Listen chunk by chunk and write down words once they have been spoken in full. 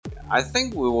I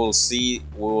think we will see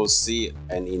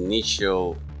an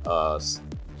initial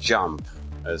jump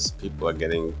as people are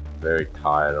getting very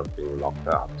tired of being locked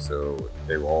up. So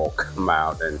they will all come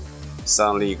out, and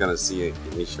suddenly you're going to see an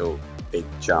initial big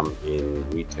jump in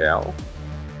retail,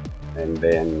 and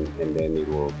then it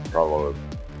will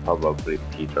probably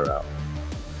peter out.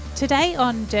 Today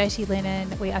on Dirty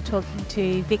Linen, we are talking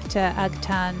to Victor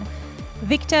Agtan.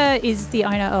 Victor is the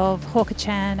owner of Hawker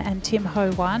Chan and Tim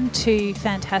Ho Wan, two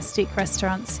fantastic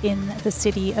restaurants in the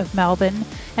city of Melbourne.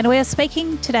 And we are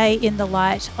speaking today in the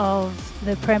light of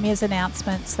the Premier's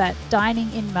announcements that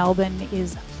dining in Melbourne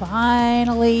is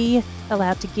finally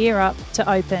allowed to gear up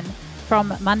to open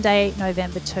from Monday,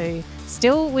 November 2.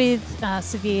 Still with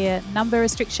severe number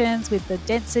restrictions, with the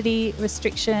density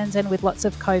restrictions and with lots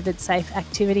of COVID-safe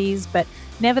activities. But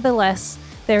nevertheless,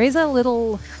 there is a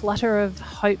little flutter of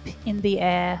hope in the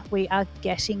air. We are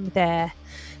getting there.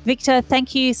 Victor,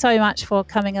 thank you so much for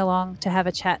coming along to have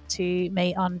a chat to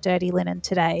me on Dirty Linen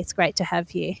today. It's great to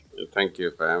have you. Thank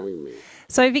you for having me.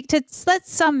 So, Victor,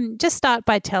 let's just start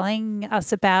by telling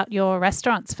us about your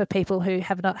restaurants for people who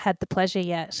have not had the pleasure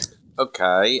yet.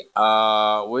 Okay,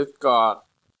 we've got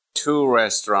two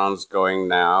restaurants going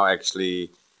now.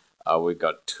 Actually, we've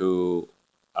got two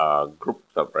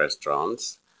groups of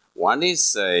restaurants. One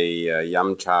is a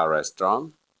Yum Cha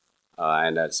restaurant,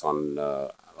 and that's on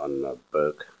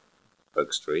Burke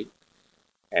Street.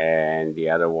 And the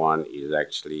other one is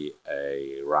actually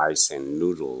a rice and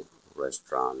noodle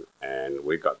restaurant. And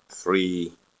we got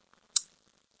three.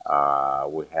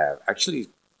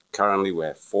 Currently we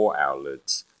have 4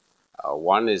 outlets.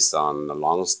 One is on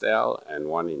Lonsdale and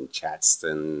one in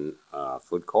Chadstone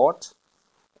Food Court.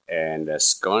 And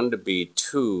there's going to be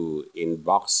 2 in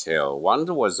Box Hill. One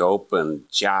was opened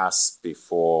just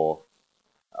before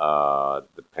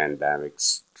the pandemic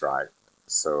struck.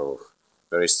 So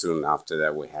very soon after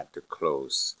that, we had to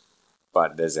close.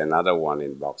 But there's another one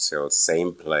in Box Hill,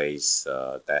 same place,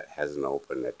 that hasn't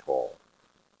opened at all.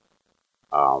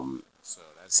 So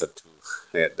that's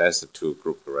a 2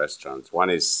 group of restaurants. One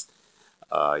is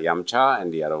Yum Cha,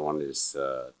 and the other one is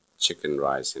chicken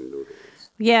rice and noodles.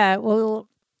 Yeah, well,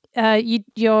 I think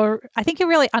you're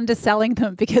really underselling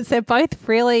them because they're both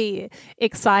really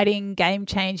exciting,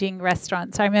 game-changing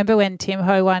restaurants. I remember when Tim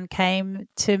Ho Wan came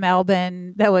to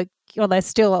Melbourne, when we were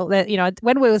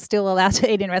still allowed to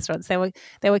eat in restaurants, there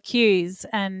were queues,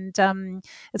 and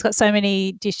it's got so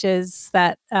many dishes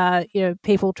that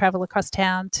people travel across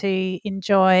town to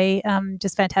enjoy.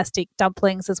 Just fantastic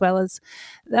dumplings, as well as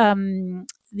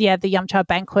the Yum Cha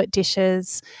banquet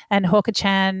dishes. And Hawker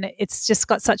Chan, it's just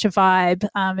got such a vibe.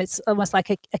 It's almost like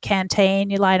a canteen.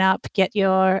 You line up, get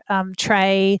your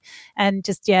tray, and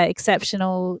just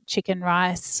exceptional chicken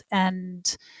rice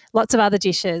and lots of other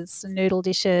dishes, noodle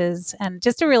dishes, and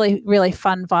just a really, really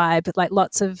fun vibe. Like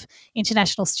lots of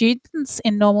international students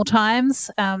in normal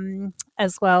times,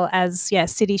 as well as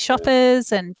city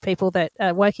shoppers and people that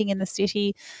are working in the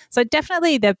city. So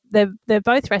definitely, they're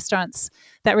both restaurants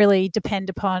that really depend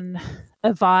upon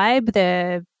a vibe.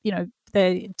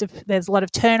 There's a lot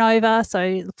of turnover,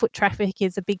 so foot traffic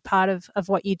is a big part of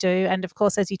what you do. And of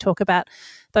course, as you talk about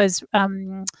those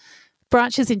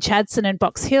branches in Chadstone and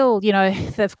Box Hill,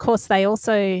 of course they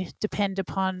also depend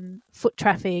upon foot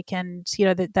traffic and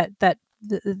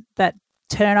that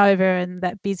turnover and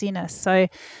that busyness. So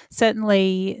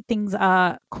certainly things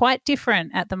are quite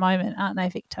different at the moment, aren't they,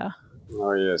 Victor?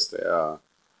 Oh yes, they are.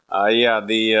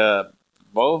 The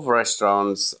both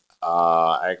restaurants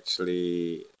are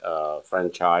actually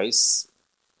franchise,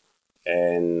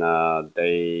 and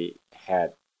they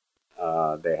had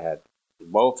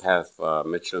both have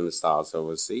Michelin stars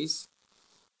overseas.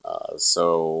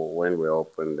 So when we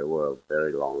opened, there were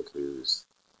very long queues.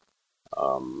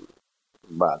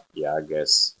 But I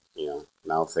guess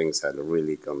now things are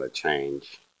really gonna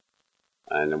change,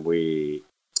 and we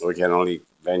can only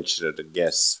venture to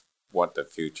guess what the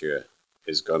future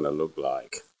is gonna look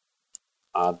like.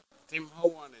 Tim Ho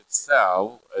Wan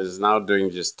itself is now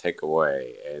doing just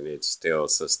takeaway, and it's still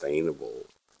sustainable.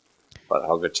 But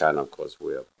Hawker Chan, of course,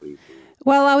 we are pleased.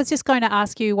 Well, I was just going to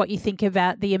ask you what you think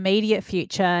about the immediate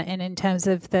future and in terms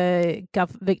of the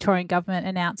Victorian government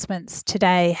announcements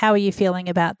today. How are you feeling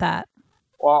about that?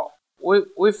 Well,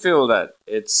 we feel that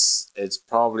it's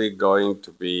probably going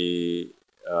to be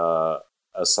a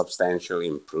substantial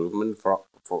improvement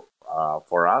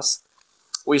for us.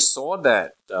 We saw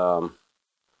that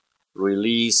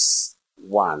release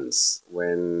once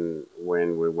when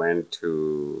we went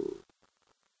to.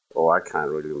 Oh, I can't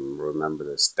really remember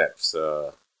the step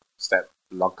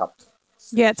lockup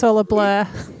Yeah, it's all a blur.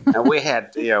 And we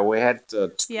had, Yeah.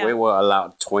 we were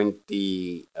allowed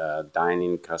 20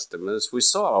 dining customers. We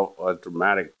saw a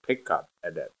dramatic pickup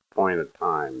at that point of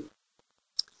time,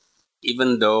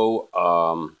 even though,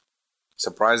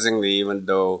 surprisingly, even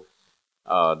though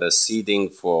the seating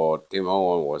for Tim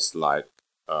Hortons was like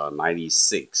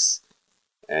 96,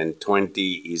 and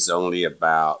 20 is only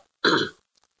about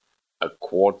a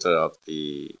quarter of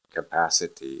the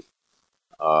capacity.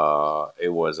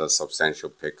 It was a substantial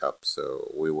pickup.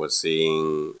 So we were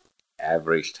seeing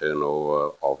average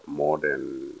turnover of more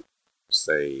than,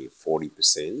 say,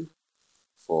 40%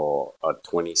 for a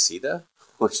 20-seater,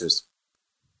 which is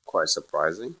quite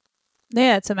surprising.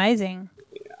 Yeah, it's amazing.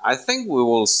 I think we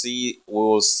will see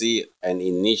an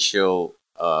initial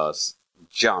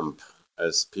jump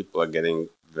as people are getting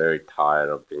very tired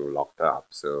of being locked up.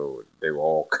 So they will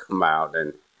all come out,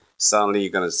 and suddenly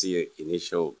you're going to see an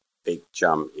initial big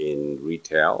jump in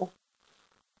retail,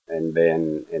 and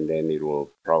then it will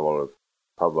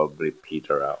probably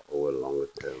peter out over longer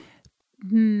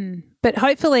term. But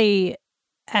hopefully,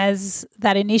 as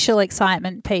that initial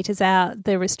excitement peters out,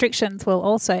 the restrictions will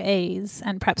also ease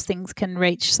and perhaps things can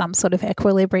reach some sort of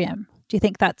equilibrium. Do you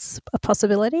think that's a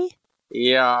possibility?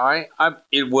 Yeah,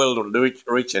 it will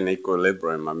reach an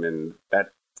equilibrium. I mean,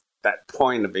 that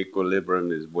point of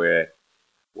equilibrium is where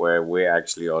we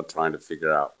actually are trying to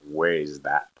figure out where is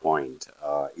that point.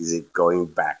 Is it going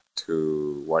back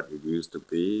to what it used to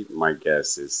be? My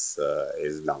guess is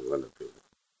not going to be.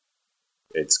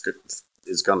 It's good.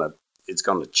 It's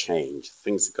gonna change.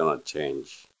 Things are gonna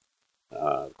change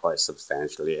quite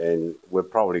substantially, and we're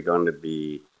probably going to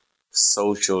be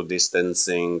social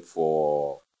distancing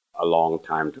for a long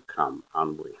time to come,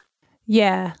 aren't we?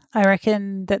 Yeah, I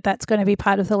reckon that's going to be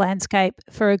part of the landscape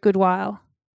for a good while.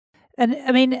 And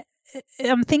I mean,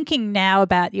 I'm thinking now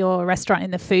about your restaurant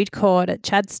in the food court at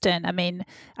Chadstone. I mean,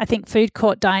 I think food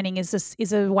court dining is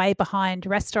a way behind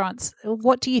restaurants.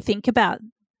 What do you think about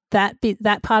that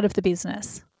part of the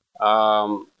business?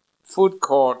 Food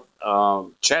court,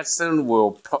 Chadstone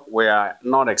we are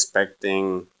not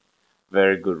expecting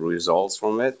very good results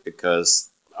from it because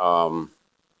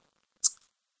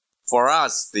for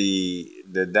us the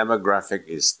demographic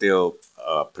is still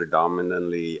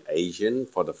predominantly Asian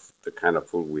for the kind of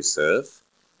food we serve.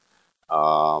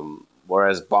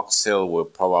 Whereas Box Hill will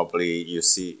probably, you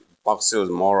see, Box Hill is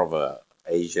more of a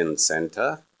Asian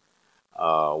center.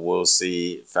 We'll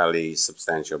see fairly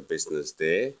substantial business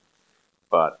there.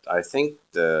 But I think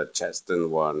the Chadstone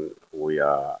one, we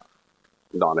are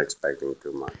not expecting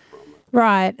too much from it.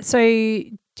 Right. So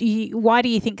why do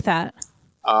you think that?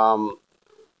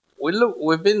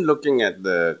 We've been looking at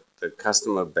the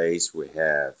customer base we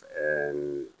have,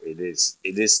 and it is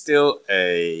still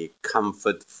a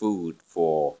comfort food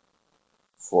for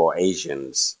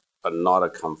Asians, but not a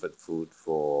comfort food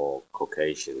for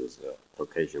Caucasians,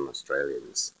 Caucasian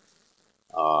Australians.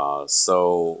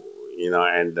 So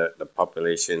and the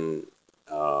population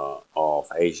of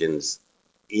Asians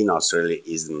in Australia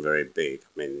isn't very big.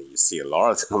 I mean, you see a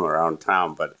lot of them around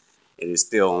town, but it is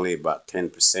still only about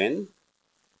 10%.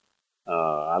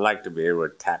 I like to be able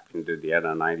to tap into the other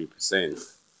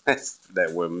 90%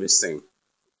 that we're missing.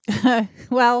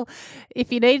 Well,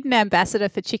 if you need an ambassador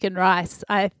for chicken rice,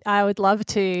 I would love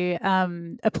to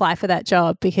apply for that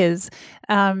job because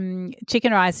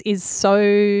chicken rice is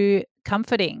so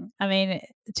comforting. I mean,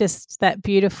 just that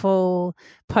beautiful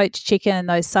poached chicken,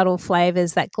 those subtle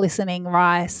flavors, that glistening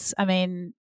rice. I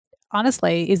mean,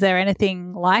 honestly, is there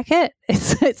anything like it?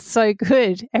 It's so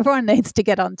good. Everyone needs to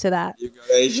get onto that. You got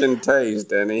Asian taste,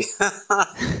 Danny.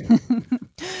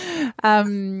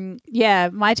 Yeah,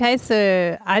 my tastes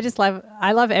are.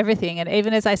 I love everything, and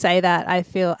even as I say that, I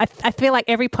feel like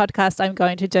every podcast I'm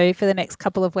going to do for the next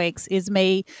couple of weeks is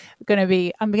I'm going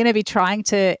to be trying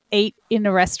to eat in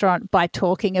a restaurant by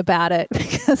talking about it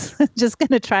because I'm just going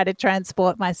to try to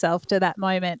transport myself to that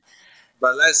moment.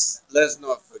 But let's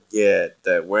not forget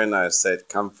that when I said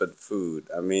comfort food,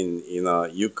 I mean,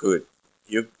 you could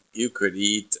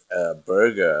eat a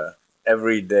burger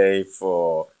every day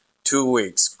for 2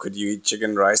 weeks. Could you eat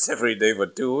chicken rice every day for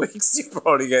 2 weeks? You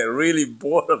probably get really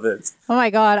bored of it. Oh my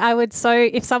God, I would. So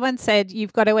if someone said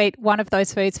you've got to eat one of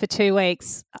those foods for 2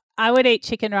 weeks, I would eat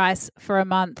chicken rice for a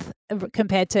month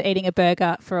compared to eating a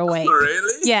burger for a week.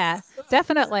 Really? Yeah,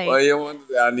 definitely. Well, you're one of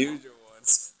the unusual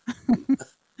ones.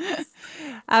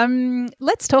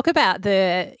 Let's talk about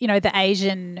the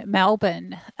Asian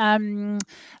Melbourne.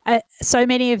 So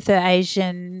many of the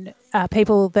Asian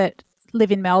people that live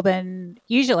in Melbourne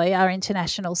usually are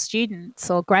international students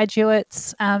or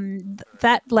graduates.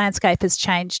 That landscape has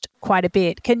changed quite a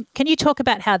bit. Can you talk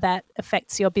about how that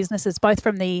affects your businesses, both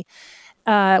from the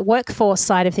workforce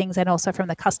side of things and also from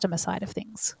the customer side of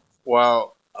things?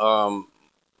 Well,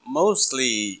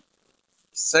 mostly,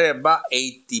 say about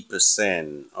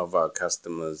 80% of our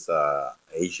customers are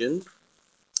Asian,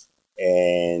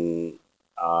 and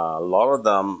a lot of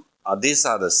them these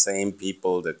are the same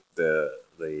people that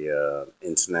the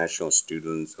international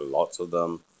students. Lots of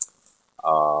them,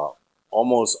 uh,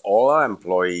 almost all our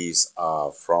employees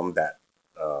are from that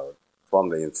from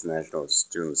the international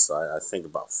student side. I think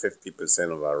about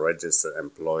 50% of our registered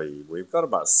employee. We've got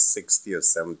about 60 or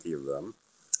 70 of them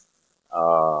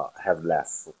have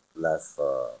left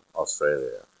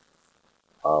Australia.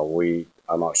 We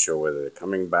are not sure whether they're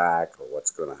coming back or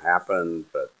what's going to happen,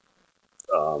 but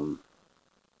um,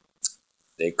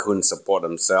 they couldn't support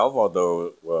themselves.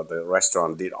 Although, well, the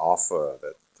restaurant did offer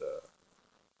that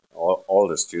all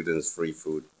the students free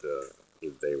food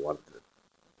if they wanted.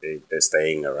 They're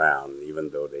staying around even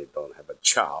though they don't have a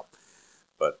job.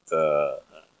 But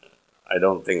I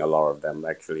don't think a lot of them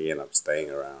actually end up staying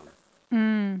around.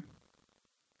 Mm.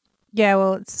 Yeah,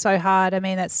 well, it's so hard. I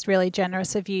mean, that's really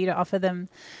generous of you to offer them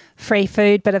free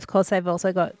food, but of course, they've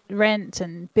also got rent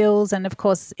and bills, and of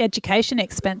course, education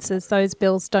expenses. Those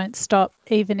bills don't stop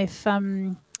even if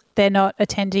they're not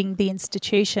attending the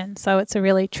institution. So it's a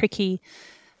really tricky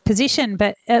position.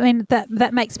 But I mean,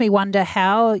 that makes me wonder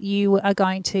how you are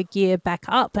going to gear back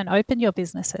up and open your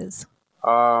businesses.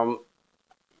 Um,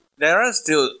 there are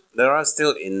still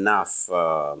enough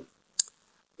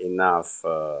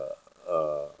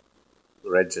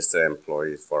registered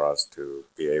employees for us to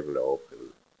be able to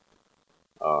open.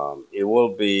 It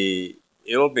will be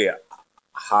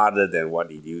harder than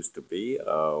what it used to be.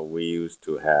 We used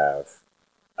to have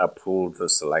a pool to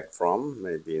select from.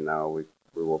 Maybe now we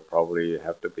will probably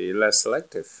have to be less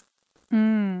selective.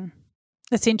 Mm.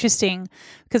 That's interesting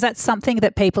because that's something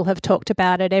that people have talked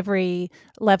about at every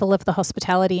level of the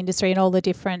hospitality industry and all the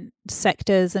different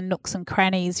sectors and nooks and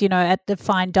crannies, at the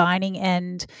fine dining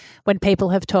end, when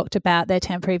people have talked about their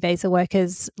temporary visa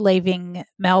workers leaving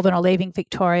Melbourne or leaving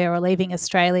Victoria or leaving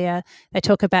Australia, they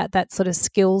talk about that sort of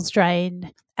skills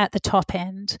drain at the top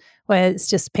end where it's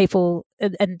just people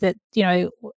and that,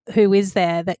 who is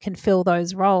there that can fill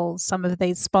those roles. Some of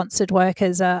these sponsored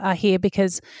workers are here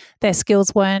because their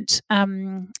skills weren't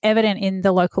evident in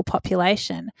the local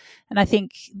population. And I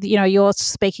think, you're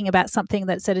speaking about something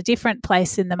that's at a different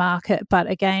place in the market, but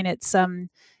again, it's,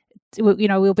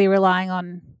 we'll be relying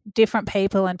on different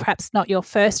people and perhaps not your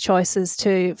first choices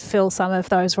to fill some of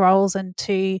those roles and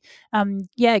to,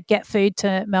 get food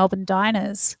to Melbourne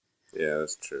diners. Yeah,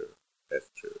 that's true. That's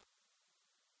true.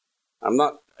 I'm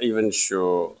not even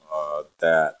sure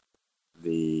that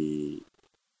the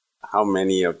how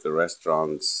many of the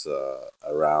restaurants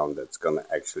around that's going to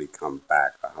actually come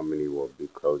back, or how many will be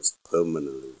closed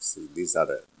permanently. See, these are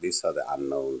the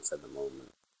unknowns at the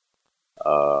moment.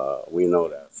 We know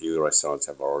that a few restaurants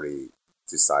have already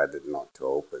decided not to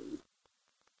open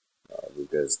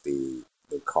because the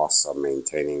costs of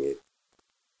maintaining it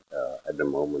at the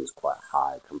moment is quite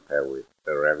high compared with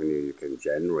the revenue you can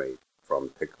generate from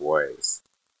takeaways.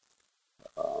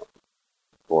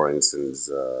 For instance,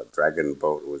 Dragon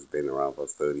Boat, who's been around for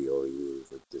 30 odd years,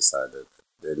 have decided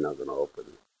they're not going to open.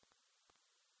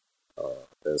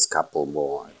 There's a couple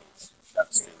more.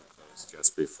 That's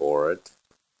just before it.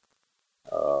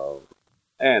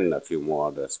 And a few more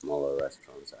other smaller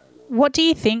restaurants I know. What do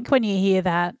you think when you hear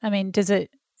that? I mean, does it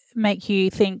make you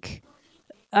think?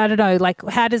 I don't know. Like,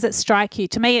 how does it strike you?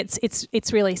 To me,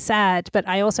 it's really sad, but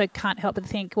I also can't help but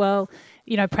think, well,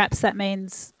 perhaps that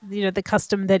means the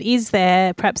custom that is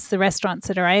there. Perhaps the restaurants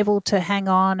that are able to hang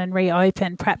on and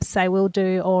reopen, perhaps they will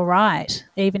do all right,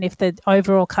 even if the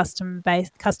overall customer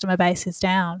base is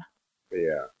down.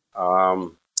 Yeah.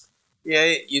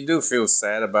 Yeah, you do feel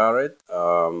sad about it.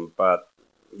 But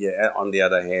yeah, on the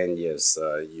other hand, yes,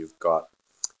 you've got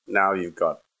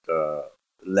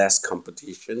less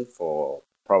competition for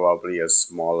probably a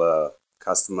smaller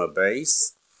customer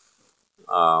base.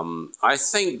 I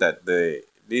think that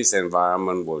this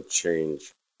environment will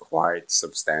change quite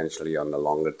substantially on the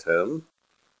longer term.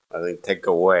 I think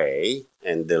takeaway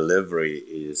and delivery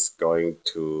is going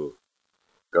to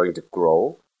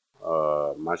grow,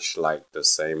 much like the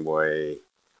same way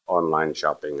online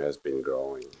shopping has been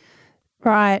growing.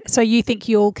 Right. So you think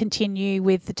you'll continue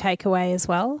with the takeaway as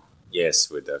well? Yes,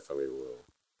 we definitely will.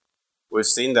 We've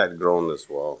seen that grown as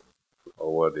well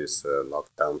over this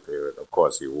lockdown period. Of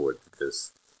course, you would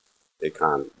because they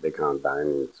can't dine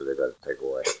in, so they got to take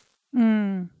away.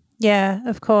 Mm. Yeah,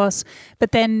 of course.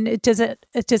 But then does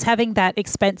having that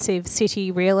expensive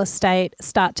city real estate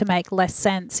start to make less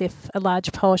sense if a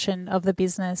large portion of the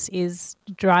business is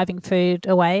driving food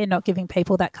away and not giving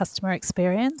people that customer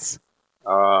experience?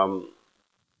 Um,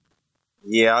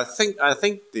 yeah, I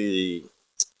think there's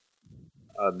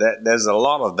a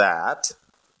lot of that.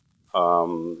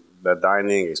 The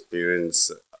dining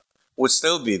experience would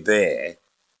still be there,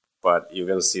 but you're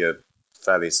going to see a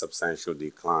fairly substantial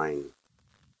decline.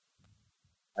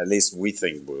 At least we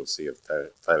think we'll see a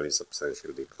fairly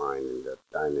substantial decline in the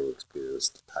dining experience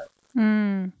type.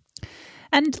 Mm.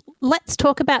 And let's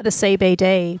talk about the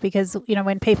CBD because,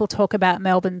 when people talk about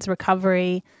Melbourne's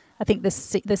recovery, I think the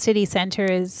city centre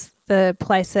is the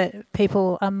place that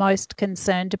people are most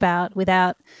concerned about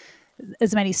without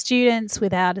as many students,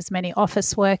 without as many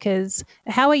office workers.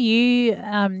 How are you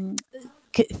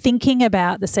thinking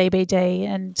about the CBD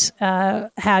and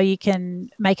how you can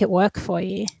make it work for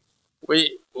you?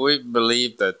 We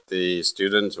believe that the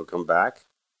students will come back.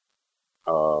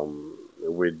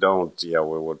 If we don't, yeah,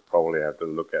 we would probably have to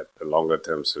look at the longer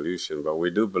term solution. But we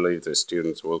do believe the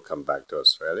students will come back to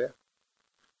Australia.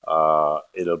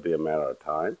 It'll be a matter of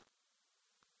time.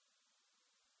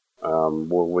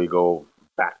 Will we go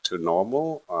back to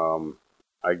normal?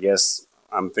 I guess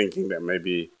I'm thinking that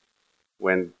maybe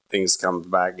when things come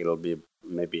back, it'll be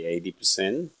maybe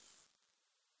 80%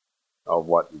 of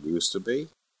what it used to be,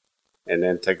 and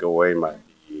then take away might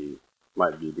be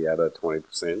the other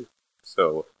 20%.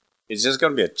 So it's just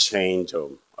going to be a change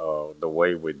of the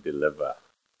way we deliver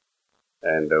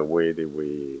and the way that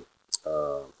we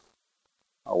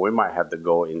might have to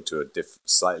go into a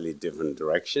slightly different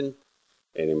direction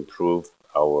and improve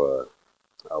our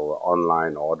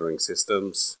online ordering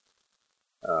systems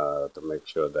to make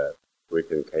sure that we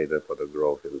can cater for the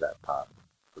growth in that part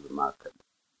of the market.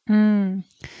 Mm.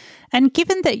 And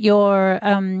given that your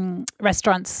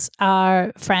restaurants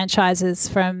are franchises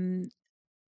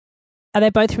are they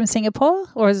both from Singapore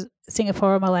or is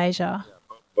Singapore or Malaysia?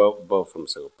 Both from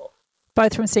Singapore.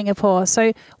 Both from Singapore.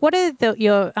 So what are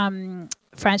your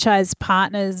franchise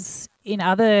partners in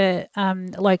other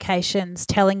locations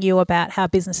telling you about how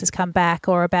business has come back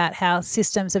or about how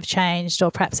systems have changed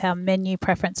or perhaps how menu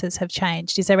preferences have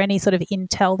changed? Is there any sort of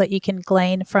intel that you can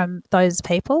glean from those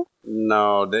people?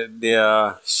 No,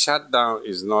 their shutdown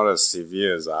is not as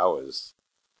severe as ours.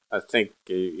 I think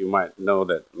you might know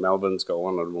that Melbourne's got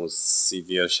one of the most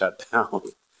severe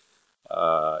shutdowns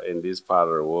in this part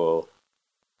of the world.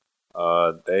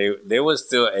 They were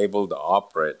still able to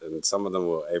operate, and some of them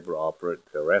were able to operate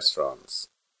their restaurants,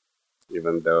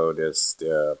 even though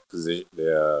their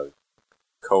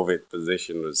COVID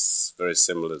position was very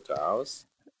similar to ours.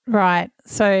 Right.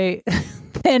 So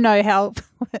they're no help.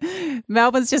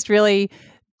 Melbourne's just really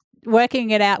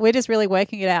working it out. We're just really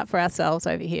working it out for ourselves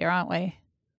over here, aren't we?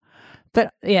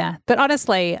 But yeah, but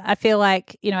honestly, I feel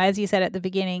like, as you said at the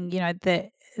beginning,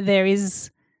 that there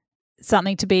is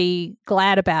something to be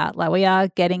glad about. Like we are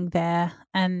getting there.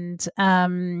 And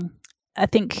I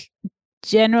think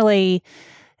generally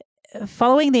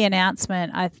following the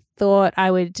announcement, I thought I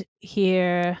would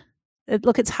hear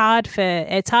look, it's hard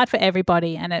for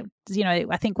everybody, and I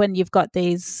think when you've got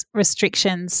these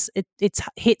restrictions, it's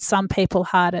hit some people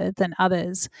harder than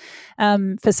others.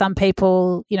 For some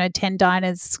people, 10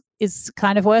 diners is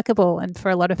kind of workable, and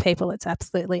for a lot of people, it's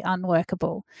absolutely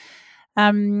unworkable.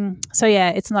 So yeah,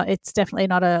 it's definitely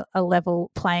not a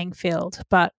level playing field,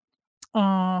 but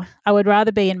I would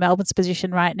rather be in Melbourne's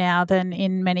position right now than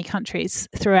in many countries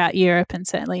throughout Europe and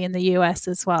certainly in the US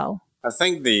as well. I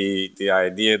think the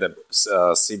idea that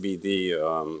CBD,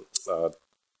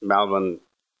 Melbourne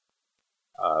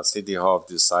City Hall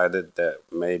decided that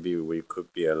maybe we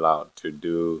could be allowed to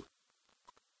do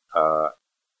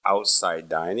outside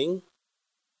dining.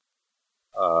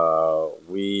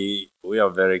 We are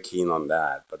very keen on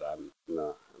that, but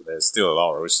there's still a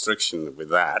lot of restriction with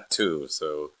that too.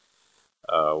 So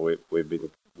we've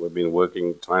been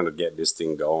working trying to get this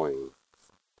thing going.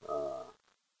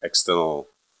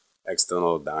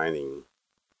 External dining,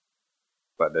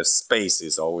 but the space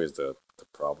is always the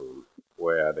problem.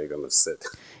 Where are they going to sit?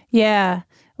 Yeah,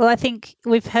 well, I think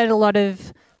we've heard a lot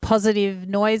of positive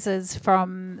noises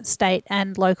from state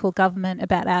and local government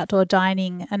about outdoor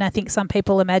dining, and I think some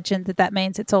people imagine that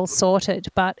means it's all sorted,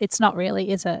 but it's not really,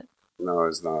 is it? No,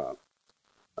 it's not.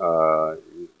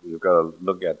 You've got to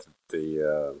look at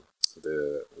the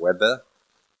weather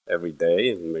every day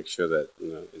and make sure that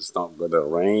it's not going to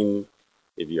rain.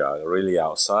 If you are really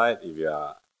outside, if you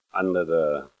are under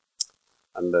the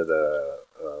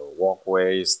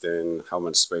walkways, then how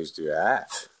much space do you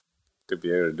have to be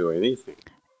able to do anything?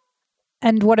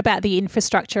 And what about the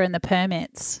infrastructure and the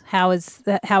permits? How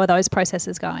are those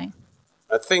processes going?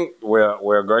 I think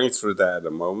we're going through that at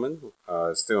the moment.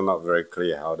 It's still not very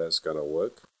clear how that's going to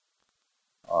work.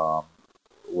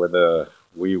 Whether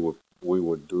we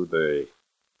would do the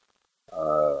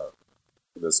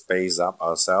space up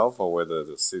ourselves or whether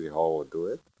the City Hall will do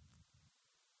it.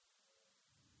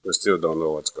 We still don't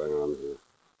know what's going on here.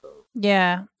 So.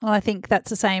 Yeah, well, I think that's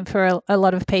the same for a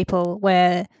lot of people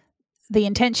where the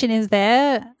intention is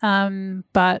there,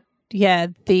 but yeah,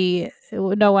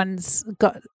 no one's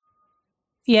got.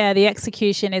 Yeah, the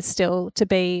execution is still to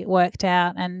be worked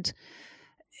out, and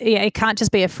yeah, it can't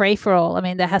just be a free for all. I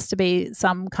mean, there has to be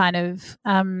some kind of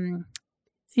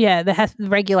the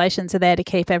regulations are there to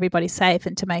keep everybody safe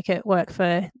and to make it work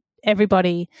for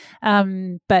everybody.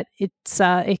 But it's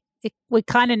we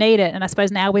kind of need it, and I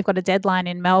suppose now we've got a deadline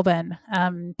in Melbourne.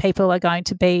 People are going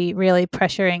to be really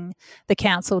pressuring the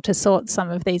council to sort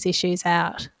some of these issues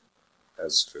out.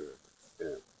 That's true.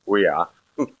 Yeah, we are.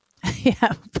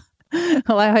 Yeah.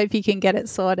 Well, I hope you can get it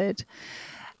sorted.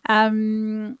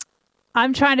 I'm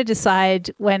trying to decide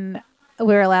when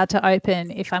we're allowed to open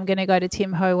if I'm going to go to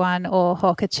Tim Ho Wan or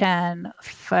Hawker Chan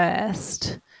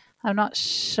first. I'm not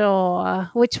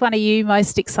sure. Which one are you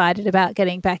most excited about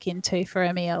getting back into for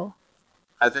a meal?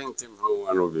 I think Tim Ho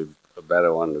Wan would be a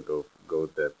better one to go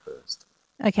there first.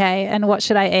 Okay, and what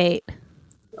should I eat?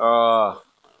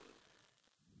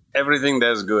 Everything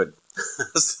there's good.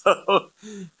 So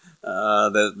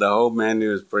the whole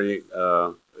menu is pretty.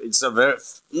 It's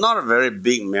not a very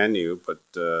big menu, but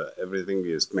everything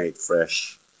is made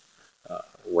fresh.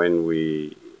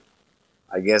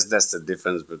 I guess that's the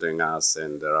difference between us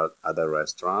and the other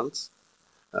restaurants.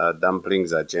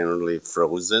 Dumplings are generally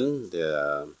frozen.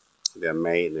 They're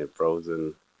made and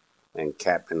frozen and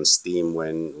kept in steam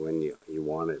when you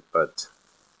want it. But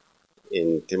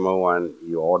in Tim Ho Wan,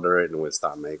 you order it and we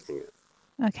start making it.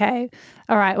 Okay.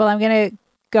 All right. Well, I'm going to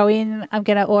go in. I'm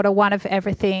going to order one of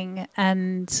everything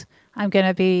and I'm going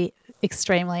to be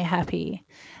extremely happy.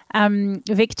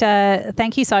 Victor,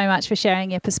 thank you so much for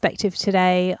sharing your perspective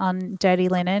today on Dirty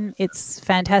Linen. It's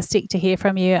fantastic to hear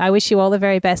from you. I wish you all the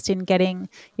very best in getting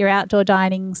your outdoor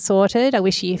dining sorted. I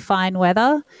wish you fine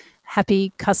weather,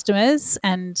 happy customers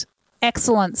and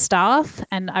excellent staff.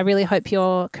 And I really hope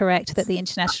you're correct that the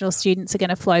international students are going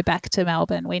to flow back to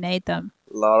Melbourne. We need them.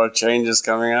 A lot of changes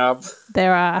coming up.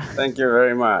 There are. Thank you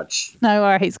very much. No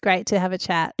worries. Great to have a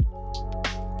chat.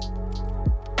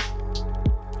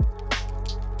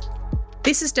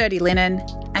 This is Dirty Linen,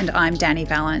 and I'm Danny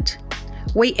Valent.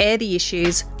 We air the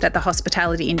issues that the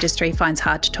hospitality industry finds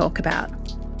hard to talk about.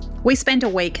 We spend a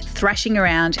week thrashing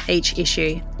around each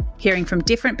issue, hearing from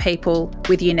different people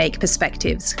with unique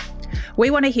perspectives. We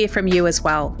want to hear from you as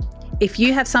well. If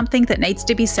you have something that needs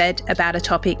to be said about a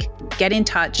topic, get in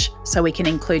touch so we can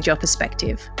include your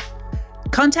perspective.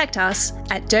 Contact us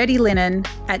at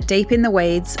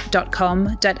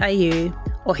dirtylinen@deepintheweeds.com.au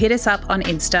or hit us up on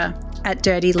Insta at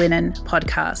Dirty Linen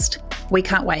Podcast. We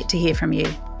can't wait to hear from you.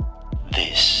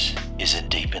 This is a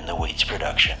Deep in the Weeds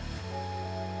production.